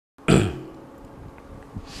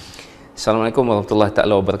Assalamualaikum warahmatullahi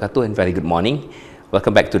ta'ala wabarakatuh and very good morning.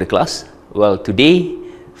 Welcome back to the class. Well, today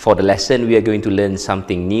for the lesson we are going to learn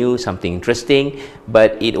something new, something interesting,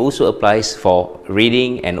 but it also applies for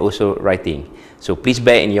reading and also writing. So please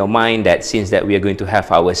bear in your mind that since that we are going to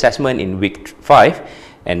have our assessment in week 5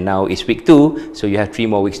 and now it's week 2, so you have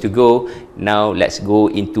 3 more weeks to go. Now let's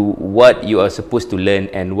go into what you are supposed to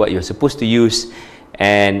learn and what you're supposed to use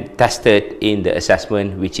and tested in the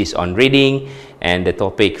assessment, which is on reading, and the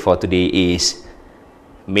topic for today is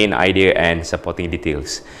main idea and supporting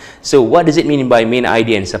details. So what does it mean by main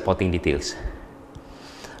idea and supporting details?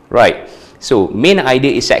 Right, so main idea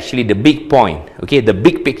is actually the big point, okay, the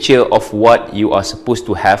big picture of what you are supposed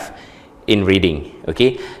to have in reading.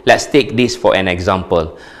 Okay, let's take this for an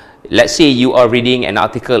example. Let's say you are reading an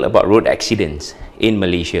article about road accidents in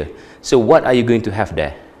Malaysia. So what are you going to have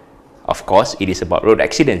there? Of course, it is about road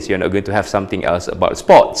accidents. You're not going to have something else about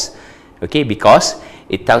sports, okay, because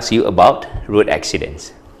it tells you about road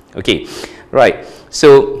accidents. Okay, right.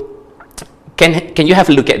 So can you have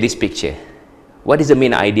a look at this picture? What is the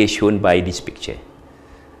main idea shown by this picture?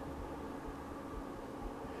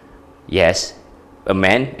 Yes, a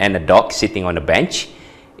man and a dog sitting on a bench.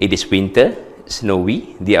 It is winter,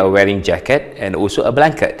 snowy. They are wearing jacket and also a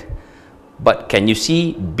blanket. But can you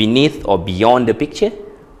see beneath or beyond the picture?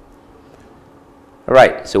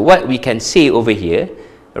 Right, so what we can say over here,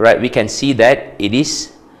 right, we can see that it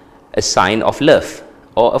is a sign of love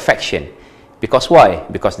or affection. Because why?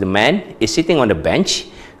 Because the man is sitting on the bench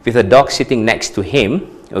with a dog sitting next to him,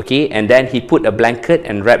 okay, and then he put a blanket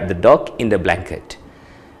and wrapped the dog in the blanket.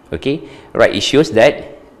 Okay, right, it shows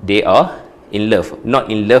that they are in love. Not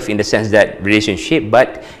in love in the sense that relationship,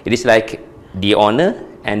 but it is like the owner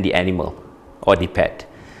and the animal or the pet.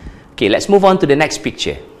 Okay, let's move on to the next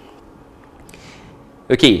picture.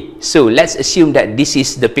 Okay, so let's assume that this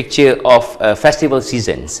is the picture of festival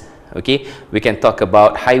seasons. Okay, we can talk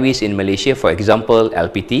about highways in Malaysia, for example,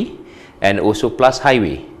 LPT and also Plus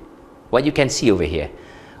Highway. What you can see over here,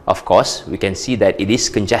 of course, we can see that it is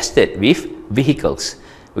congested with vehicles.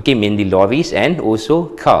 Okay, mainly lorries and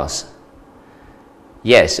also cars.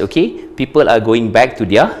 Yes, okay, people are going back to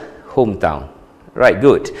their hometown. Right,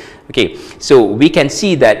 good. Okay, so we can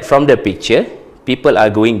see that from the picture, people are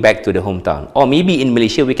going back to the hometown. Or maybe in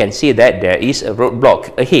Malaysia, we can say that there is a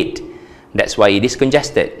roadblock ahead. That's why it is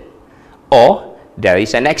congested. Or there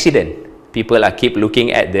is an accident. People are keep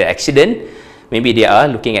looking at the accident. Maybe they are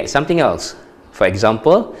looking at something else. For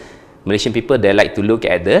example, Malaysian people, they like to look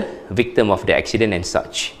at the victim of the accident and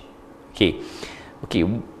such. Okay. Okay.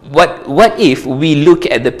 What if we look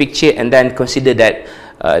at the picture and then consider that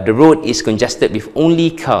the road is congested with only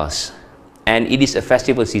cars? And it is a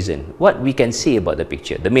festival season. What we can say about the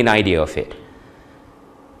picture, the main idea of it,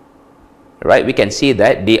 right? We can say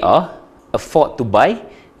that they are afford to buy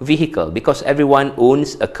vehicle because everyone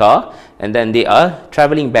owns a car and then they are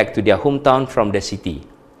traveling back to their hometown from the city.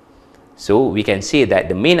 So we can say that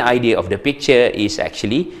the main idea of the picture is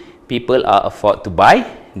actually people are afford to buy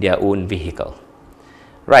their own vehicle.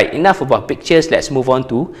 Right, enough about pictures. Let's move on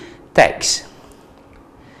to text.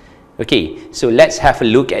 Okay, so let's have a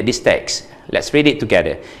look at this text. Let's read it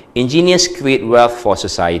together. Engineers create wealth for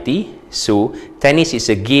society, so tennis is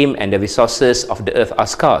a game and the resources of the earth are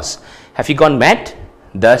scarce. Have you gone mad?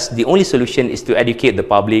 Thus, the only solution is to educate the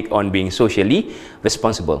public on being socially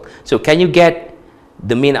responsible. So, can you get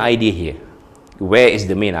the main idea here? Where is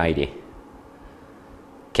the main idea?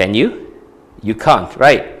 Can you? You can't,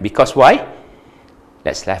 right? Because why?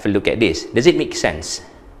 Let's have a look at this. Does it make sense?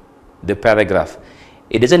 The paragraph.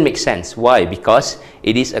 It doesn't make sense. Why? Because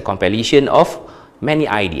it is a compilation of many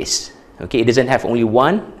ideas. Okay, it doesn't have only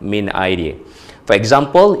one main idea. For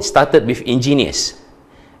example, it started with engineers,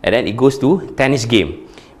 and then it goes to tennis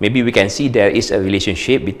game. Maybe we can see there is a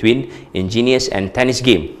relationship between engineers and tennis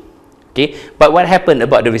game. Okay, but what happened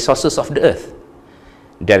about the resources of the earth?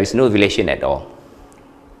 There is no relation at all.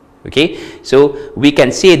 Okay, so we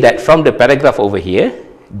can say that from the paragraph over here,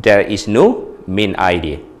 there is no main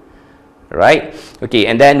idea. Right? Okay,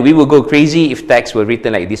 and then we will go crazy if texts were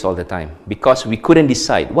written like this all the time because we couldn't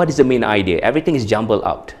decide what is the main idea. Everything is jumbled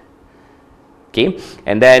out. Okay,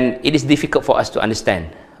 and then it is difficult for us to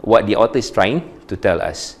understand what the author is trying to tell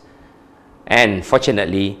us. And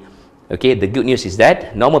fortunately, okay, the good news is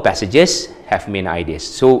that normal passages have main ideas.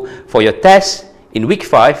 So for your test in week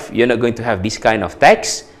 5, you're not going to have this kind of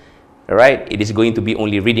text. Right? It is going to be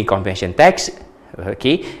only reading comprehension text.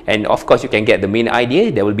 Okay, and of course you can get the main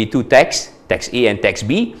idea. There will be 2 texts, text A and text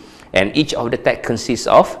B, and each of the text consists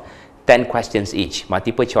of 10 questions each,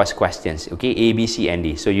 multiple choice questions. Okay, A, B, C, and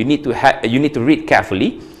D. So you need to read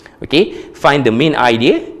carefully. Okay, find the main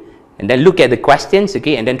idea and then look at the questions,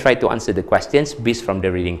 okay, and then try to answer the questions based from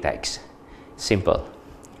the reading text. Simple.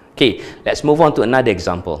 Okay, let's move on to another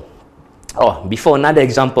example. Oh, before another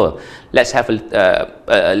example, let's have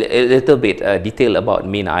a little bit detail about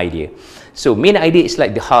main idea. So main idea is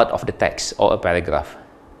like the heart of the text or a paragraph.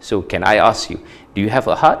 So can I ask you, do you have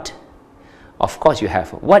a heart? Of course you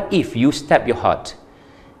have. What if you stab your heart?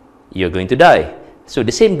 You're going to die. So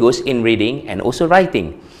the same goes in reading and also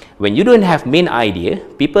writing. When you don't have main idea,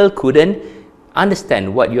 people couldn't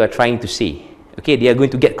understand what you are trying to say. Okay, they are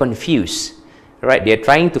going to get confused. Right? They are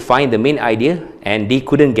trying to find the main idea and they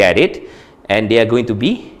couldn't get it, and they are going to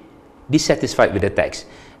be dissatisfied with the text,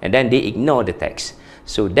 and then they ignore the text.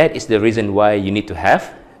 So that is the reason why you need to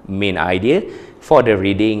have main idea for the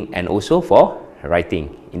reading and also for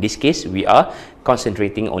writing. In this case, we are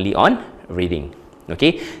concentrating only on reading.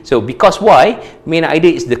 Okay, so because why? Main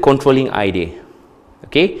idea is the controlling idea.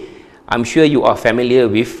 Okay, I'm sure you are familiar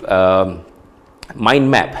with mind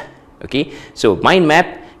map. Okay, so mind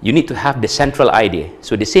map, you need to have the central idea.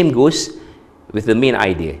 So the same goes with the main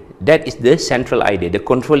idea. That is the central idea, the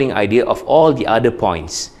controlling idea of all the other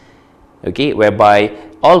points. Okay, whereby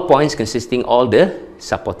all points consisting all the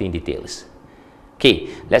supporting details.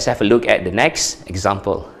 Okay, let's have a look at the next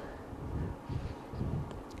example.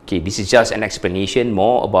 Okay, this is just an explanation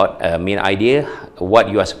more about main idea, what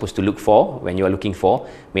you are supposed to look for when you are looking for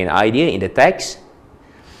main idea in the text.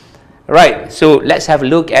 Right, so let's have a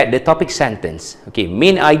look at the topic sentence. Okay,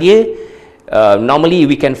 main idea, normally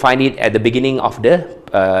we can find it at the beginning of the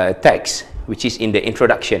text, which is in the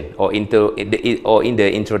introduction or in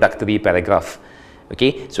the introductory paragraph.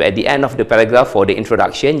 Okay, so at the end of the paragraph for the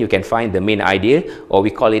introduction, you can find the main idea, or we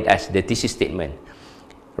call it as the thesis statement.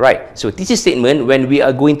 Right, so thesis statement, when we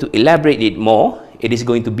are going to elaborate it more, it is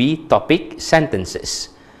going to be topic sentences.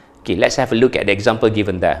 Okay, let's have a look at the example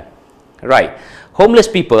given there. Right, homeless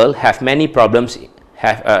people have many problems.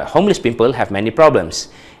 Homeless people have many problems.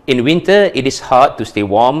 In winter, it is hard to stay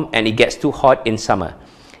warm and it gets too hot in summer.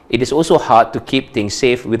 It is also hard to keep things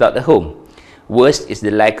safe without a home. Worst is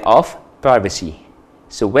the lack of privacy.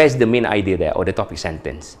 So where's the main idea there, or the topic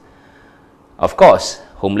sentence? Of course,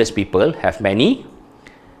 homeless people have many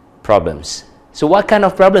problems. So what kind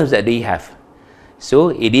of problems that they have? So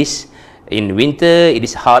it is in winter, it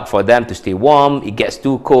is hard for them to stay warm. It gets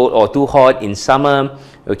too cold or too hot in summer.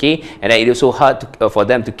 Okay, and then it is also hard for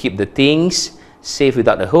them to keep the things safe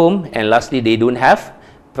without a home. And lastly, they don't have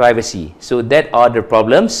privacy. So that are the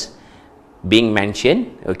problems being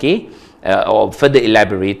mentioned. Okay, or further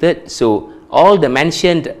elaborated. So all the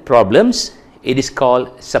mentioned problems, it is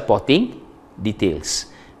called supporting details.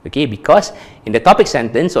 Okay, because in the topic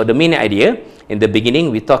sentence or the main idea, in the beginning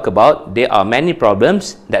we talk about there are many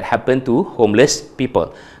problems that happen to homeless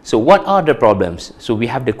people. So what are the problems? So we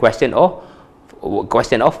have the question of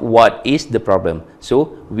what is the problem.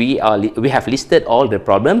 So we have listed all the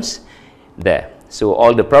problems there. So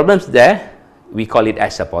all the problems there, we call it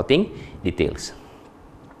as supporting details.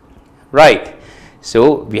 Right.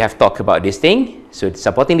 So we have talked about this thing. So the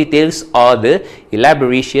supporting details are the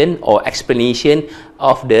elaboration or explanation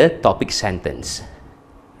of the topic sentence.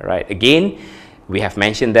 Right. Again, we have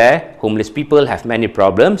mentioned there, homeless people have many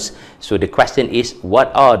problems. So the question is,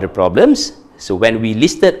 what are the problems? So when we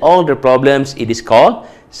listed all the problems, it is called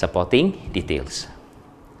supporting details.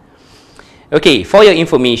 Okay, for your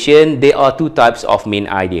information, there are two types of main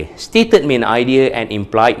idea: stated main idea and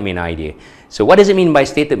implied main idea. So what does it mean by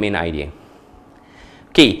stated main idea?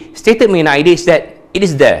 Okay, stated main idea is that it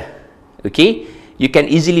is there. Okay, you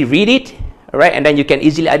can easily read it, right, and then you can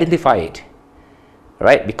easily identify it,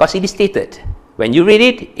 right, because it is stated. When you read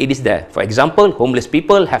it, it is there. For example, homeless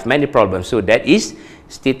people have many problems. So that is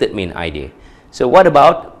stated main idea. So what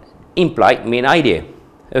about implied main idea?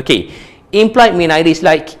 Okay, implied main idea is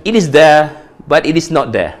like it is there, but it is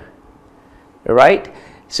not there. Right?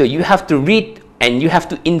 So you have to read and you have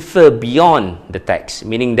to infer beyond the text,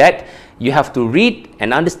 meaning that you have to read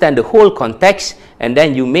and understand the whole context, and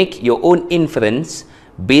then you make your own inference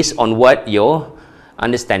based on what your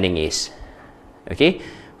understanding is. Okay?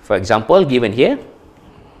 For example, given here,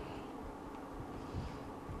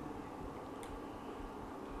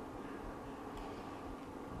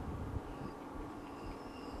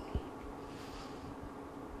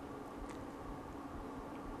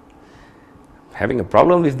 having a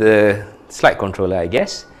problem with the slide controller, I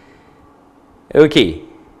guess. Okay,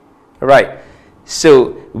 right.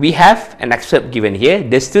 So we have an excerpt given here.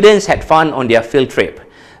 The students had fun on their field trip.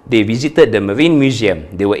 They visited the Marine Museum.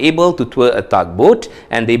 They were able to tour a tugboat,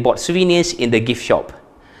 and they bought souvenirs in the gift shop.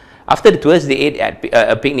 After the tours, they ate at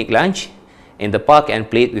a picnic lunch in the park and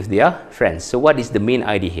played with their friends. So what is the main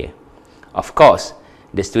idea here? Of course,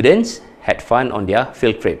 the students had fun on their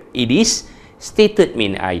field trip. It is stated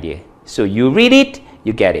main idea. So you read it,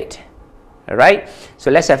 you get it. Alright,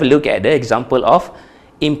 so let's have a look at the example of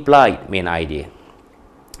implied main idea.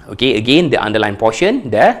 Okay, again, the underlined portion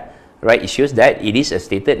there, right, it shows that it is a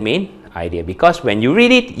stated main idea because when you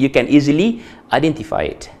read it, you can easily identify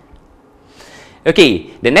it.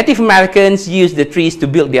 Okay, the Native Americans used the trees to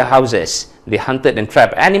build their houses. They hunted and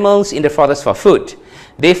trapped animals in the forest for food.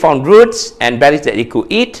 They found roots and berries that they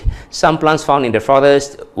could eat. Some plants found in the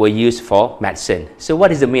forest were used for medicine. So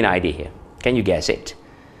what is the main idea here? Can you guess it?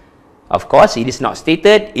 Of course, it is not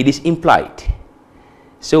stated, it is implied.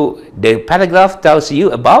 So the paragraph tells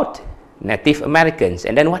you about Native Americans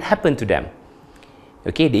and then what happened to them.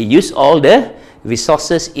 Okay, they used all the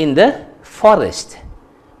resources in the forest,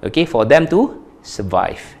 okay, for them to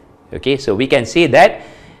survive. Okay, so we can say that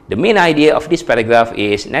the main idea of this paragraph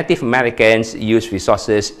is Native Americans use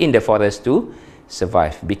resources in the forest to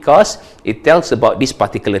survive because it tells about this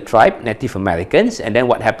particular tribe, Native Americans, and then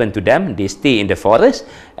what happened to them. They stay in the forest,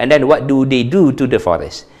 and then what do they do to the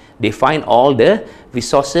forest? They find all the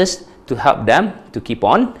resources to help them to keep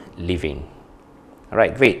on living.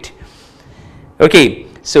 Alright, great. Okay,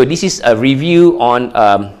 so this is a review on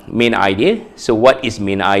main idea. So what is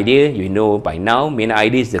main idea? You know by now, main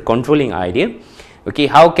idea is the controlling idea. Okay,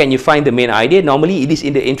 how can you find the main idea? Normally, it is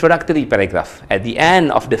in the introductory paragraph. At the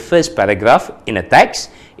end of the first paragraph in a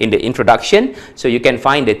text, in the introduction, so you can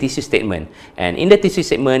find the thesis statement. And in the thesis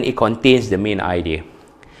statement, it contains the main idea.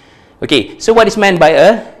 Okay, so what is meant by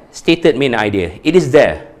a stated main idea? It is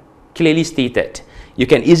there, clearly stated. You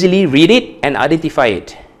can easily read it and identify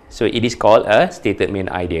it. So it is called a stated main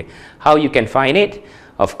idea. How you can find it?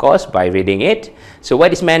 Of course, by reading it. So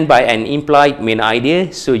what is meant by an implied main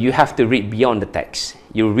idea? So you have to read beyond the text.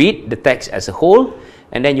 You read the text as a whole,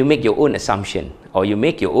 and then you make your own assumption, or you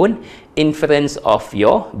make your own inference of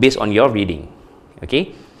based on your reading.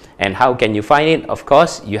 Okay? And how can you find it? Of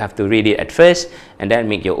course, you have to read it at first, and then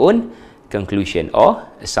make your own conclusion or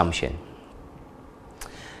assumption.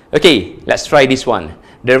 Okay, let's try this one.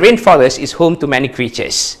 The rainforest is home to many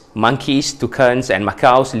creatures. Monkeys, toucans, and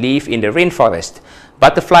macaws live in the rainforest.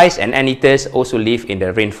 Butterflies and anteaters also live in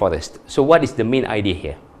the rainforest. So what is the main idea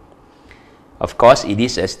here? Of course, it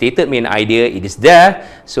is a stated main idea. It is there.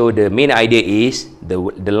 So the main idea is the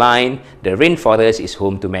line, the rainforest is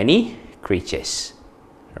home to many creatures.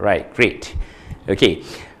 Right, great. Okay,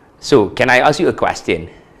 so can I ask you a question?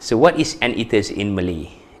 So what is anteaters in Malay?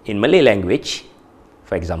 In Malay language,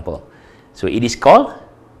 for example, so it is called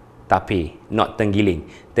tape, not tenggiling.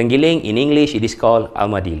 Tenggiling in English, it is called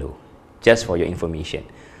armadillo. Just for your information.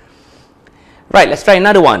 Right, let's try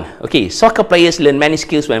another one. Okay, soccer players learn many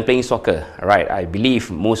skills when playing soccer. Right, I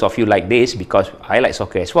believe most of you like this because I like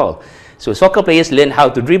soccer as well. So soccer players learn how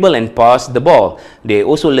to dribble and pass the ball. They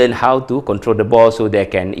also learn how to control the ball so they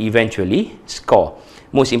can eventually score.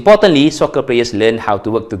 Most importantly, soccer players learn how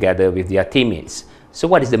to work together with their teammates. So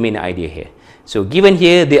what is the main idea here? So given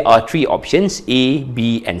here, there are three options, A,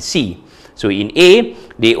 B, and C. So in A,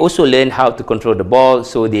 they also learn how to control the ball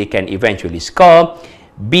so they can eventually score.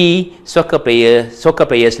 B, soccer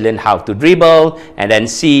players learn how to dribble. And then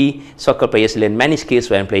C, soccer players learn many skills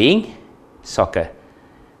when playing soccer.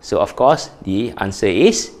 So of course, the answer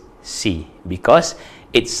is C because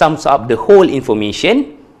it sums up the whole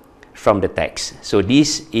information from the text. So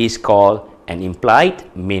this is called an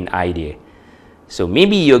implied main idea. So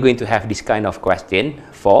maybe you're going to have this kind of question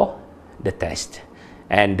for the test.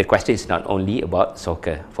 And the question is not only about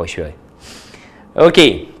soccer, for sure.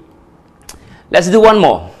 Okay, let's do one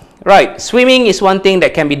more. Right, swimming is one thing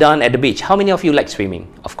that can be done at the beach. How many of you like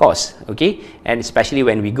swimming? Of course, okay? And especially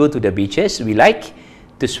when we go to the beaches, we like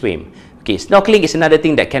to swim. Okay, snorkeling is another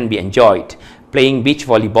thing that can be enjoyed. Playing beach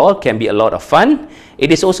volleyball can be a lot of fun.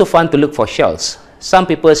 It is also fun to look for shells. Some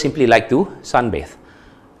people simply like to sunbathe.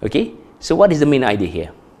 Okay, so what is the main idea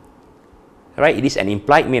here? Right, it is an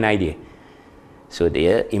implied main idea. So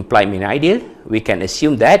the implied main idea, we can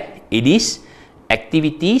assume that it is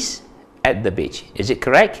activities at the beach. Is it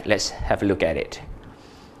correct? Let's have a look at it.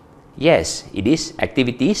 Yes, it is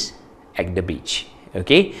activities at the beach.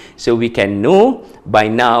 Okay, so we can know by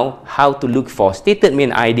now how to look for stated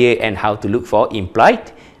main idea and how to look for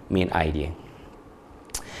implied main idea.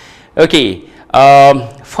 Okay,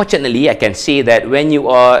 fortunately, I can say that when you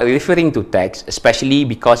are referring to text, especially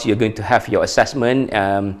because you're going to have your assessment,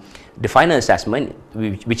 the final assessment,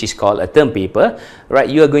 which is called a term paper, right?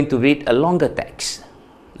 You are going to read a longer text.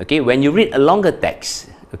 Okay, when you read a longer text,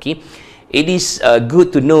 okay, it is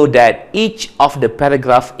good to know that each of the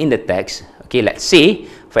paragraph in the text, okay, let's say,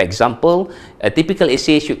 for example, a typical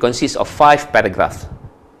essay should consist of 5 paragraphs.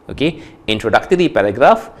 Okay, introductory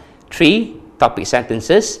paragraph, 3 topic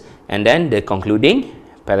sentences, and then the concluding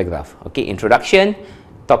paragraph. Okay, introduction,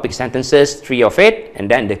 topic sentences, 3 of it, and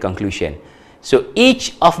then the conclusion. So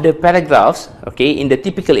each of the paragraphs, okay, in the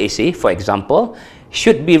typical essay, for example,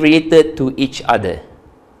 should be related to each other.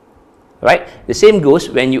 Right? The same goes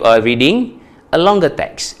when you are reading a longer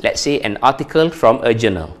text, let's say an article from a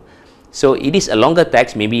journal. So it is a longer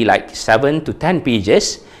text, maybe like 7 to 10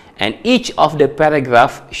 pages, and each of the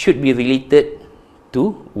paragraph should be related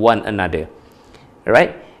to one another.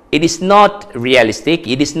 Right? It is not realistic,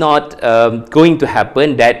 it is not going to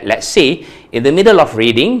happen that, let's say, in the middle of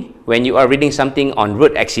reading, when you are reading something on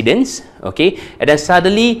road accidents, okay, and then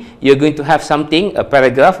suddenly you're going to have something, a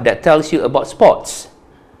paragraph that tells you about sports.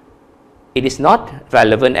 It is not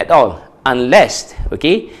relevant at all, unless,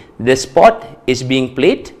 okay, the sport is being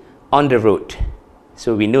played on the road.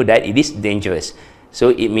 So we know that it is dangerous. So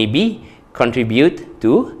it may be contribute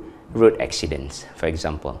to road accidents, for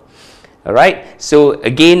example. Alright, so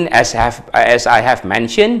again, as I have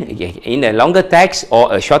mentioned, in a longer text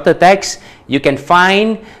or a shorter text, you can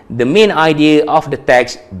find the main idea of the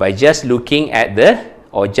text by just looking at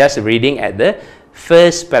or just reading at the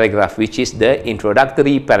first paragraph, which is the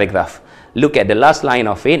introductory paragraph. Look at the last line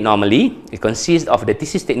of it. Normally, it consists of the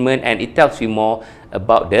thesis statement and it tells you more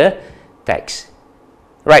about the text.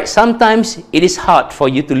 Right, sometimes it is hard for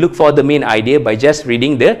you to look for the main idea by just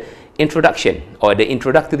reading the introduction or the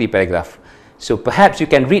introductory paragraph. So perhaps you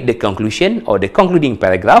can read the conclusion or the concluding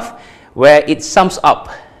paragraph where it sums up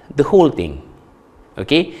the whole thing.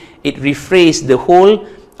 Okay, it rephrases the whole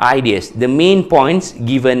ideas, the main points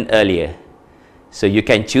given earlier. So you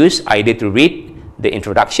can choose either to read the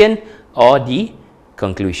introduction or the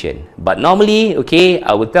conclusion. But normally, okay,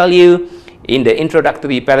 I will tell you, in the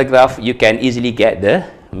introductory paragraph, you can easily get the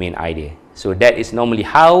main idea. So that is normally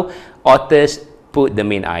how authors put the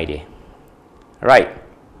main idea. Right.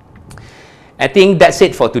 I think that's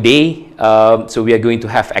it for today. So we are going to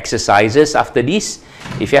have exercises after this.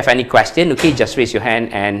 If you have any question, okay, just raise your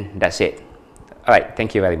hand and that's it. All right.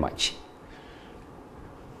 Thank you very much.